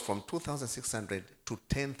rose from 2,600 to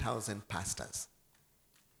 10,000 pastors.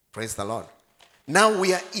 Praise the Lord. Now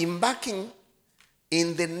we are embarking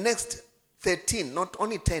in the next 13, not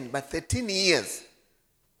only 10, but 13 years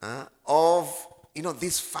of,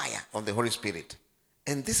 this fire of the Holy Spirit.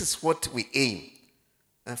 And this is what we aim.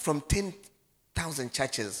 From 10,000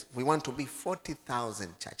 churches, we want to be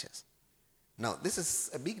 40,000 churches. Now, this is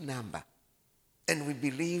a big number. And we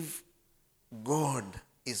believe God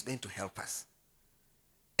is going to help us.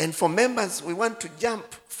 And for members, we want to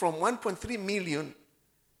jump from 1.3 million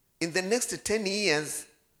in the next 10 years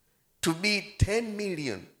to be 10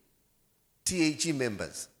 million TAG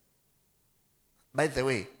members. By the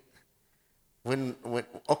way,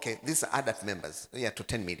 okay, these are adult members, to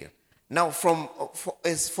 10 million. Now,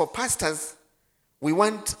 as for pastors, we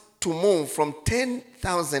want to move from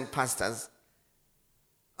 10,000 pastors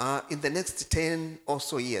in the next 10 or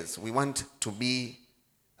so years. We want to be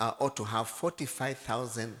or to have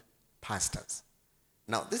 45,000 pastors.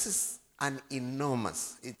 Now, this is an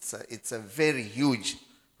enormous, it's a very huge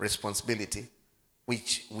responsibility,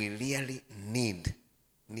 which we really need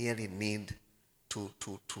to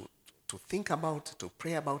think about, to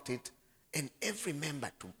pray about it, and every member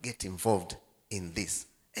to get involved in this.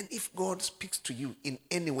 And if God speaks to you in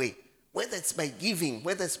any way, whether it's by giving,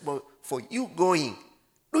 whether it's for you doing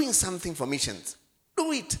something for missions,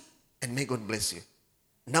 do it, and may God bless you.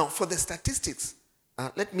 Now, for the statistics,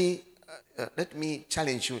 let me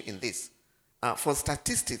challenge you in this. For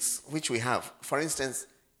statistics which we have, for instance,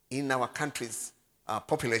 in our country's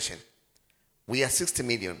population, we are 60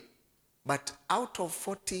 million. But out of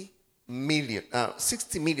 40 million,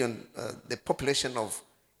 60 million, the population of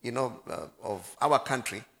our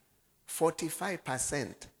country,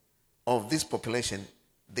 45% of this population,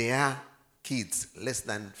 they are kids less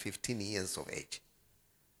than 15 years of age.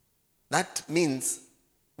 That means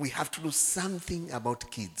we have to do something about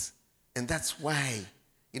kids. And that's why,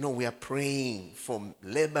 we are praying for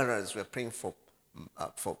laborers, we are praying for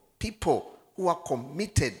people who are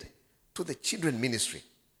committed to the children ministry.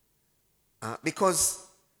 Because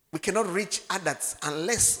we cannot reach adults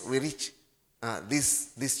unless we reach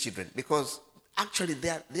these children. Because actually they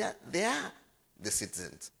are the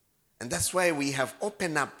citizens. And that's why we have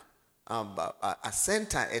opened up a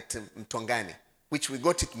center at Mtongani, which we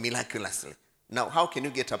got it miraculously. Now, how can you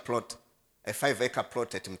get a 5-acre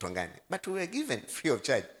plot at Mtongani? But we were given free of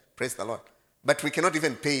charge, praise the Lord. But we cannot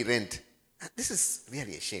even pay rent. This is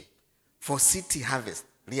really a shame. For City Harvest,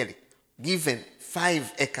 really, given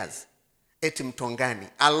 5 acres at Mtongani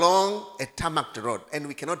along a tarmac road, and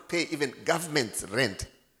we cannot pay even government's rent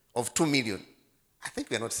of 2 million. I think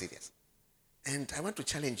we are not serious. And I want to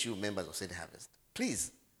challenge you, members of City Harvest.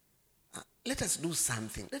 Please, let us do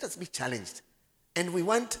something. Let us be challenged. And we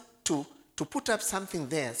want to put up something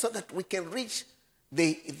there so that we can reach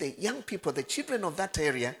the young people, the children of that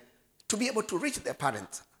area, to be able to reach their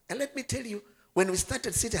parents. And let me tell you, when we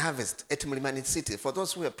started City Harvest at Mlimani City, for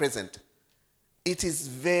those who are present, it is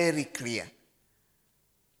very clear.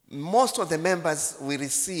 Most of the members we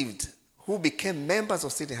received who became members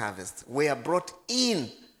of City Harvest were brought in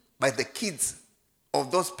by the kids of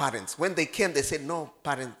those parents. When they came, they said, no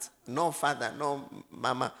parent, no father, no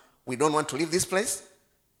mama, we don't want to leave this place.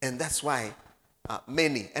 And that's why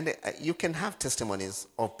many, and you can have testimonies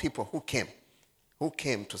of people who came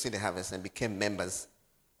to City Harvest and became members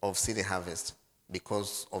of City Harvest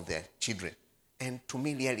because of their children. And to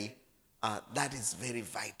me, really, that is very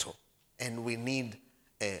vital. And we need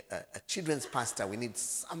a children's pastor. We need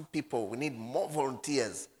some people. We need more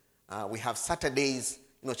volunteers. We have Saturdays,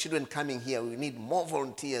 children coming here. We need more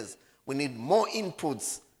volunteers. We need more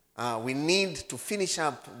inputs. We need to finish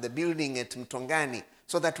up the building at Mtongani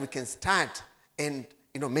so that we can start and,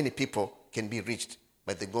 many people can be reached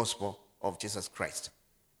by the gospel of Jesus Christ.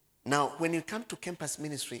 Now, when you come to campus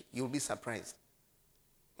ministry, you'll be surprised.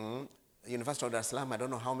 University of Dar es Salaam, I don't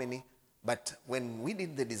know how many, but when we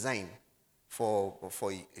did the design for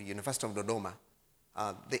University of Dodoma,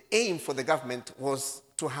 the aim for the government was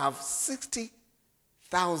to have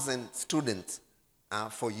 60,000 students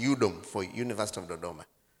for UDOM, for University of Dodoma.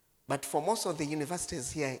 But for most of the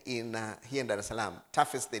universities here in Dar es Salaam,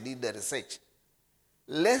 toughest they did the research,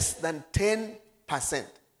 less than 10%.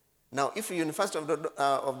 Now, if University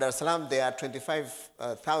of Dar es Salaam, there are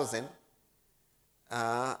 25,000,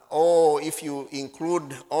 or if you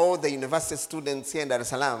include all the university students here in Dar es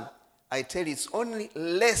Salaam, I tell you it's only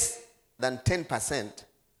less than 10%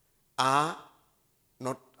 are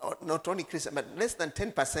not only Christian, but less than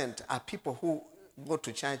 10% are people who go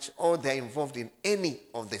to church or they're involved in any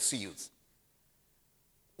of the CUs.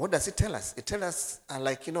 What does it tell us? It tells us,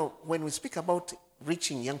 when we speak about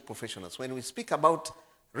reaching young professionals, when we speak about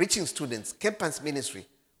reaching students, campus ministry,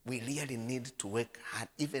 we really need to work hard,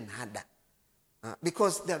 even harder.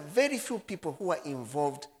 Because there are very few people who are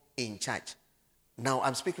involved in church. Now,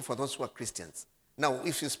 I'm speaking for those who are Christians. Now,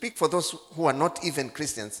 if you speak for those who are not even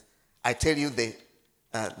Christians, I tell you the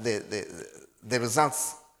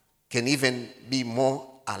results can even be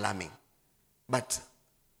more alarming. But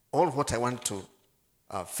all what I want to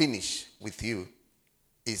finish with you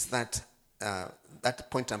is that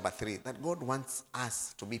point number 3, that God wants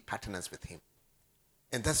us to be partners with him.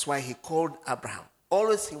 And that's why he called Abraham.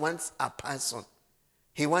 Always he wants a person.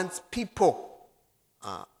 He wants people.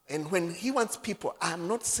 And when he wants people, I'm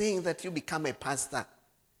not saying that you become a pastor.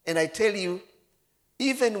 And I tell you,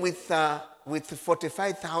 even with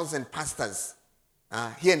 45,000 pastors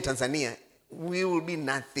here in Tanzania, we will be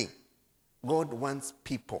nothing. God wants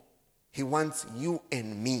people. He wants you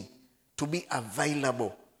and me to be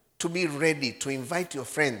available, to be ready, to invite your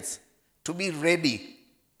friends, to be ready,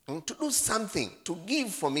 to do something, to give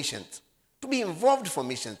for missions, to be involved for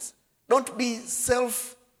missions. Don't be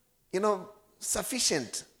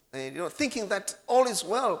sufficient, thinking that all is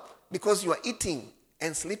well because you are eating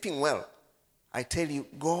and sleeping well. I tell you,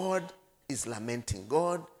 God is lamenting.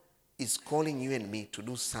 God is calling you and me to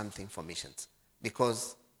do something for missions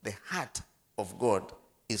because the heart of God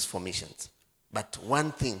is for missions. But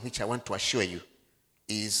one thing which I want to assure you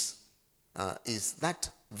is that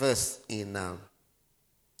verse in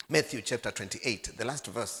Matthew chapter 28, the last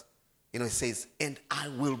verse. It says, and I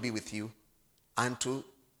will be with you unto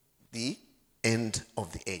the end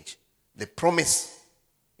of the age. The promise,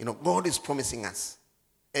 God is promising us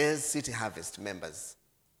as City Harvest members,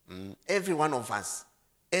 every one of us,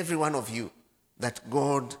 every one of you, that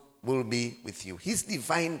God will be with you. His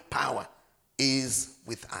divine power is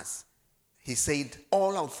with us. He said,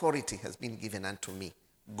 all authority has been given unto me.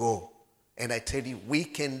 Go. And I tell you, we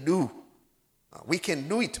can do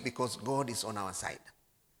it because God is on our side.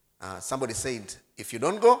 Somebody said, if you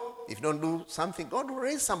don't go, if you don't do something, God will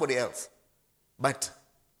raise somebody else. But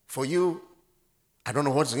for you, I don't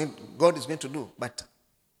know what God is going to do. But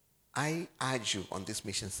I urge you on this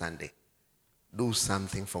Mission Sunday, do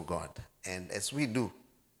something for God. And as we do,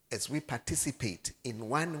 as we participate in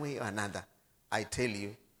one way or another, I tell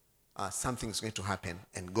you, something is going to happen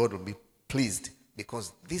and God will be pleased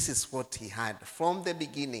because this is what he had from the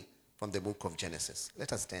beginning, from the book of Genesis.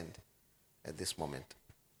 Let us stand at this moment.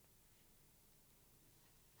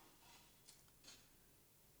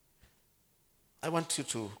 I want you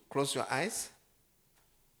to close your eyes.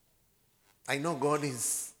 I know God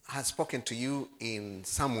has spoken to you in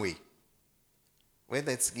some way,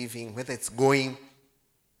 whether it's giving, whether it's going,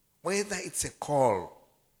 whether it's a call.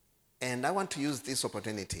 And I want to use this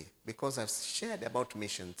opportunity because I've shared about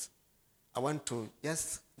missions. I want to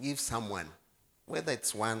just give someone, whether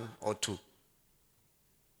it's one or two,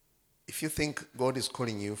 if you think God is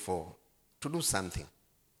calling you to do something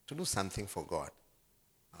for God,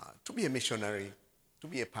 to be a missionary, to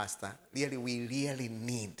be a pastor, we really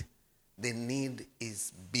need. The need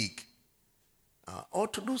is big. Or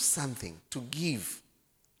to do something, to give.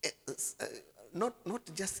 Not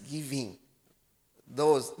just giving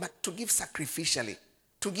those, but to give sacrificially.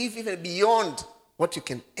 To give even beyond what you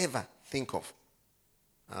can ever think of.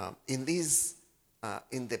 In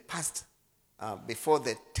the past, before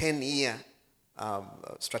the 10-year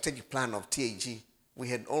strategic plan of TAG, we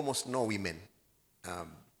had almost no women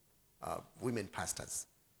pastors.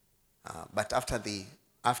 But after the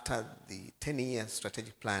 10-year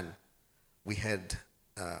strategic plan, we had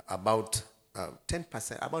about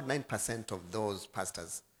 10%, about 9% of those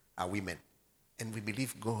pastors are women. And we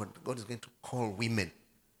believe God is going to call women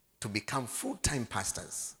to become full-time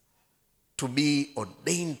pastors, to be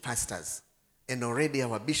ordained pastors. And already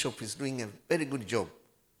our bishop is doing a very good job.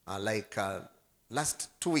 Last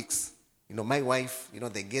 2 weeks, my wife,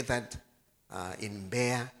 they gathered in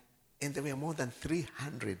Mbeya, and there were more than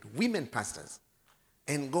 300 women pastors.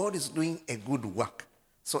 And God is doing a good work.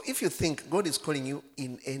 So if you think God is calling you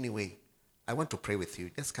in any way, I want to pray with you.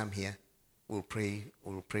 Just come here. We'll pray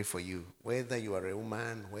for you. Whether you are a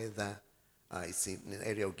woman, whether it's in an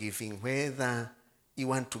area of giving, whether you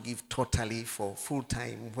want to give totally for full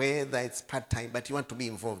time, whether it's part time, but you want to be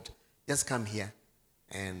involved, just come here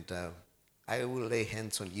and I will lay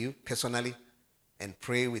hands on you personally and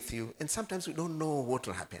pray with you. And sometimes we don't know what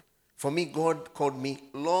will happen. For me, God called me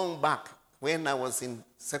long back when I was in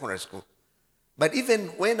secondary school. But even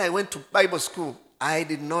when I went to Bible school, I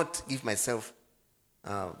did not give myself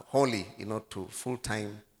wholly, to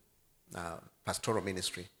full-time pastoral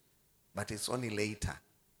ministry. But it's only later,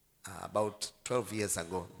 about 12 years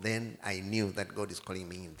ago, then I knew that God is calling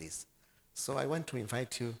me in this. So I want to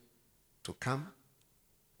invite you to come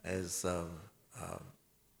as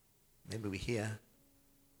maybe we hear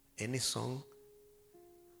any song.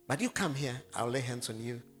 But you come here, I'll lay hands on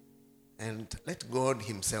you. And let God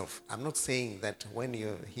himself, I'm not saying that when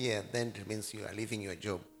you're here, then it means you are leaving your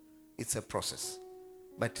job. It's a process.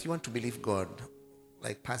 But you want to believe God.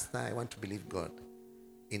 Like Pastor, I want to believe God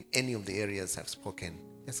in any of the areas I've spoken.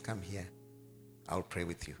 Just come here I'll pray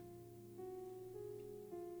with you.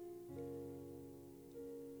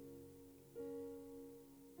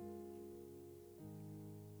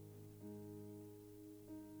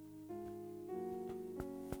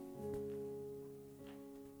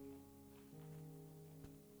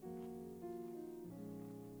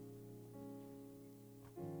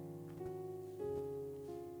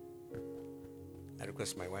 I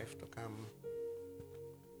request my wife to come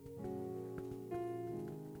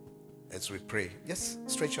as we pray. Just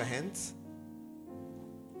stretch your hands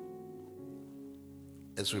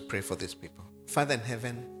as we pray for these people. Father in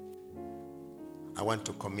heaven, I want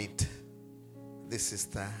to commit this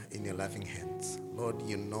sister in your loving hands. Lord,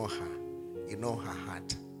 you know her. You know her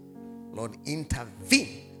heart. Lord,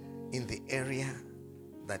 intervene in the area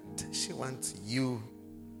that she wants you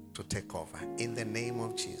to take over. In the name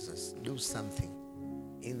of Jesus, do something.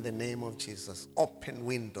 In the name of Jesus, open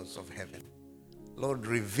windows of heaven. Lord,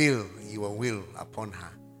 reveal your will upon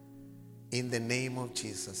her. In the name of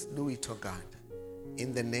Jesus, do it, oh God.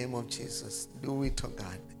 In the name of Jesus, do it, oh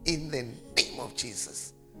God. In the name of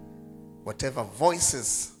Jesus. Whatever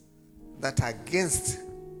voices that are against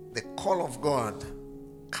the call of God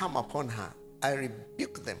come upon her, I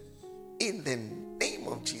rebuke them. In the name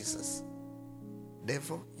of Jesus.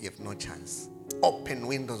 Devil, you have no chance. Open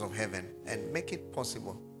windows of heaven and make it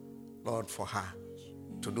possible, Lord, for her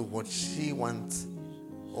to do what she wants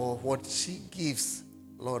or what she gives,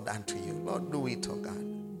 Lord, unto you. Lord, do it, oh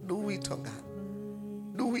God. Do it, oh God.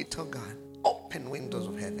 Do it, oh God. Open windows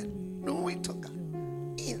of heaven. Do it, oh God.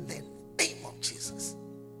 In the name of Jesus.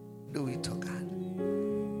 Do it, oh God.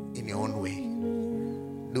 In your own way.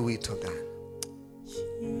 Do it, oh God.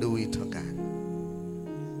 Do it, oh God.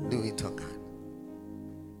 Do it, oh God.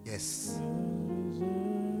 Yes.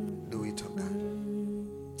 Do it, oh God.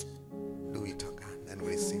 Do it, oh God. And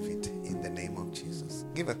receive it in the name of Jesus.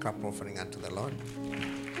 Give a cup offering unto the Lord.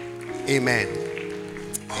 Amen.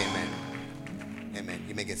 Amen. Amen.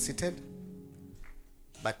 You may get seated.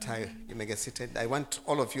 You may get seated. I want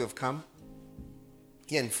all of you who have come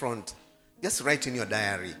here in front, just write in your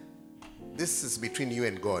diary. This is between you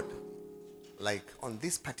and God. Like on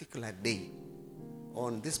this particular day,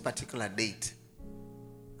 on this particular date,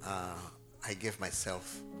 I gave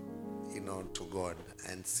myself, to God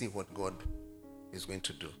and see what God is going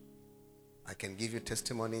to do. I can give you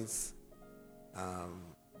testimonies,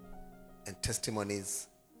 and testimonies.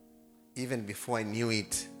 Even before I knew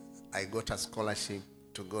it, I got a scholarship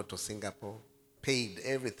to go to Singapore, paid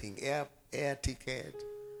everything, air ticket,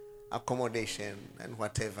 accommodation, and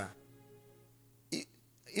whatever.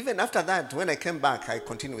 Even after that, when I came back, I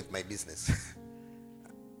continued with my business.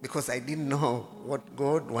 Because I didn't know what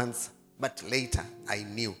God wants, but later I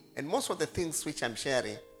knew. And most of the things which I'm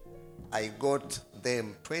sharing, I got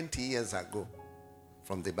them 20 years ago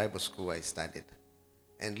from the Bible school I studied.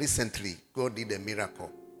 And recently, God did a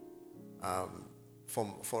miracle.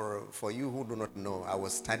 For you who do not know, I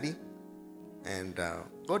was studying, and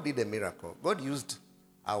God did a miracle. God used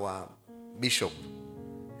our bishop,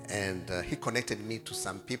 and he connected me to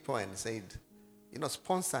some people and said,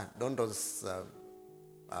 sponsor Dondo's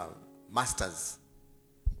masters.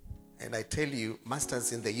 And I tell you,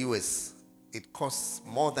 masters in the US, it costs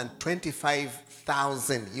more than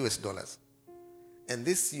 $25,000. And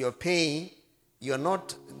this you're paying,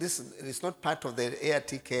 this is not part of the air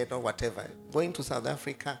ticket or whatever. Going to South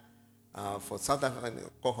Africa for South African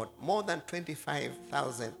cohort, more than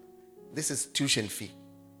 25,000. This is tuition fee,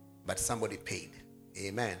 but somebody paid.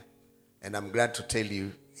 Amen. And I'm glad to tell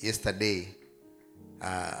you, yesterday,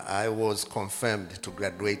 I was confirmed to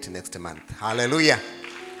graduate next month. Hallelujah.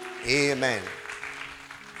 Amen.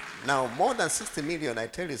 Now, more than 60 million, I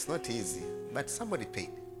tell you, it's not easy, but somebody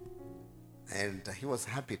paid. And he was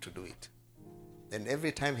happy to do it. And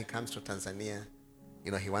every time he comes to Tanzania,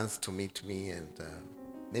 he wants to meet me, and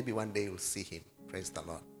maybe one day you'll see him. Praise the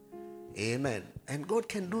Lord. Amen. And God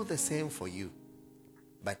can do the same for you.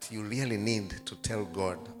 But you really need to tell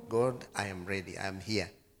God, God, I am ready. I am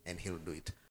here. And he'll do it.